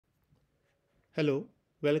Hello,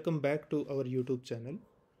 welcome back to our YouTube channel.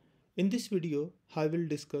 In this video, I will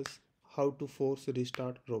discuss how to force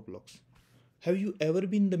restart Roblox. Have you ever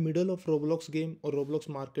been in the middle of Roblox game or Roblox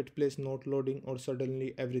marketplace not loading or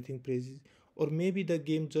suddenly everything freezes or maybe the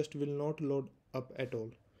game just will not load up at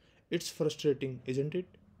all? It's frustrating, isn't it?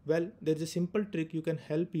 Well, there's a simple trick you can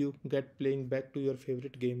help you get playing back to your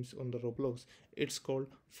favorite games on the Roblox. It's called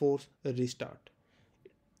force restart.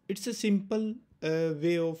 It's a simple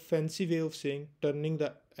fancy way of saying turning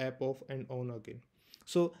the app off and on again.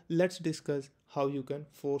 So let's discuss how you can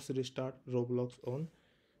force restart Roblox on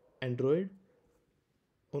Android,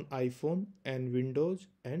 on iPhone, and Windows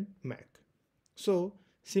and Mac. So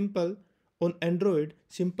simple on Android,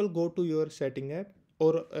 simple go to your setting app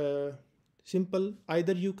or simple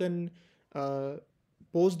either you can uh,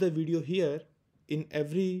 pause the video here in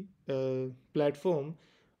every platform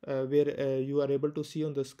where you are able to see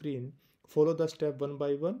on the screen. Follow the step one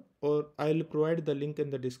by one, or I'll provide the link in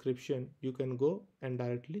the description. You can go and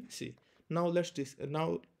directly see. Now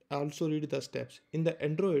now also read the steps. In the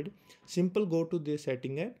Android, simple go to the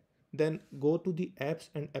setting app, then go to the apps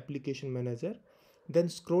and application manager, then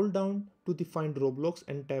scroll down to the find Roblox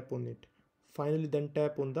and tap on it. Finally, then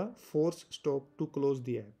tap on the force stop to close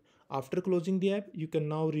the app. After closing the app, you can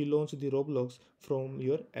now relaunch the Roblox from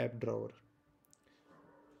your app drawer.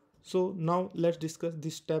 So now let's discuss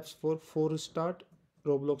the steps for start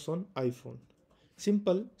Roblox on iPhone.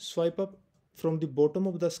 Simple, swipe up from the bottom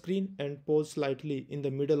of the screen and pause slightly in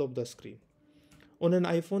the middle of the screen. On an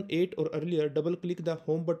iPhone 8 or earlier, double click the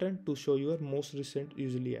home button to show your most recent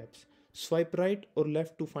usually apps. Swipe right or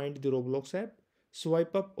left to find the Roblox app.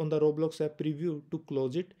 Swipe up on the Roblox app preview to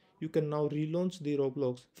close it. You can now relaunch the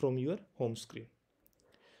Roblox from your home screen.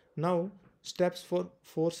 Now, steps for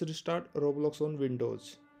force restart Roblox on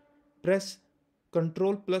Windows. Press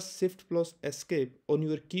Ctrl plus Shift plus Escape on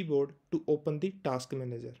your keyboard to open the task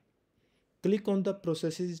manager. Click on the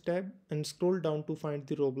Processes tab and scroll down to find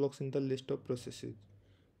the Roblox in the list of processes.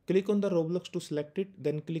 Click on the Roblox to select it,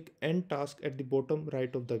 then click End Task at the bottom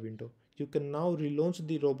right of the window. You can now relaunch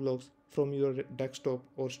the Roblox from your desktop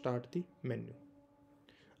or start the menu.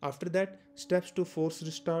 After that, steps to force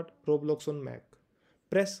restart Roblox on Mac.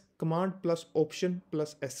 Press Command plus Option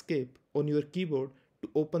plus Escape on your keyboard to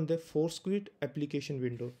open the Force Quit application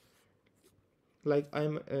window. Like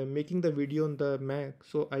I'm making the video on the Mac,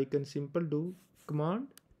 so I can simple do Command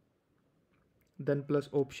then plus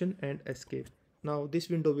Option and Escape. Now this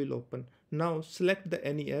window will open. Now select the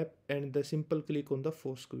any app and the simple click on the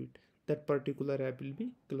Force Quit. That particular app will be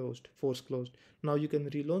closed, force closed. Now you can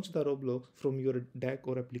relaunch the Roblox from your DAC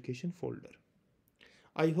or application folder.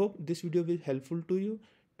 I hope this video will helpful to you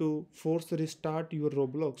to force restart your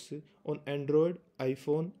Roblox on Android,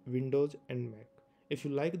 iPhone, Windows and Mac. If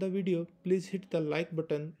you like the video, please hit the like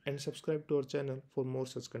button and subscribe to our channel for more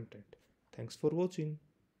such content. Thanks for watching.